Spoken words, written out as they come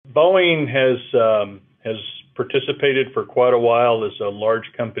Boeing has participated for quite a while as a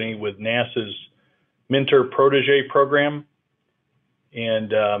large company with NASA's Mentor Protege program,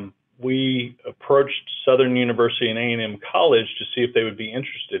 and we approached Southern University and A&M College to see if they would be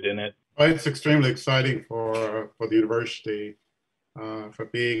interested in it. Well, it's extremely exciting for the university, for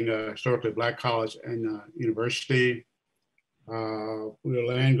being a historically Black college and university. We're a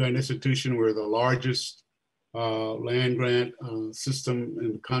land grant institution. We're the largest land grant system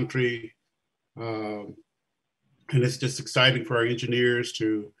in the country. And it's just exciting for our engineers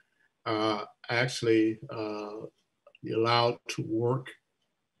to actually be allowed to work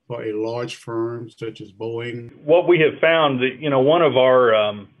for a large firm such as Boeing. What we have found that, one of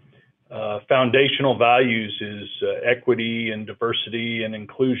our foundational values is equity and diversity and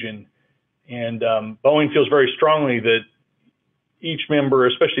inclusion. And Boeing feels very strongly that each member,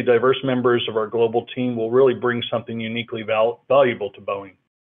 especially diverse members of our global team, will really bring something uniquely valuable to Boeing.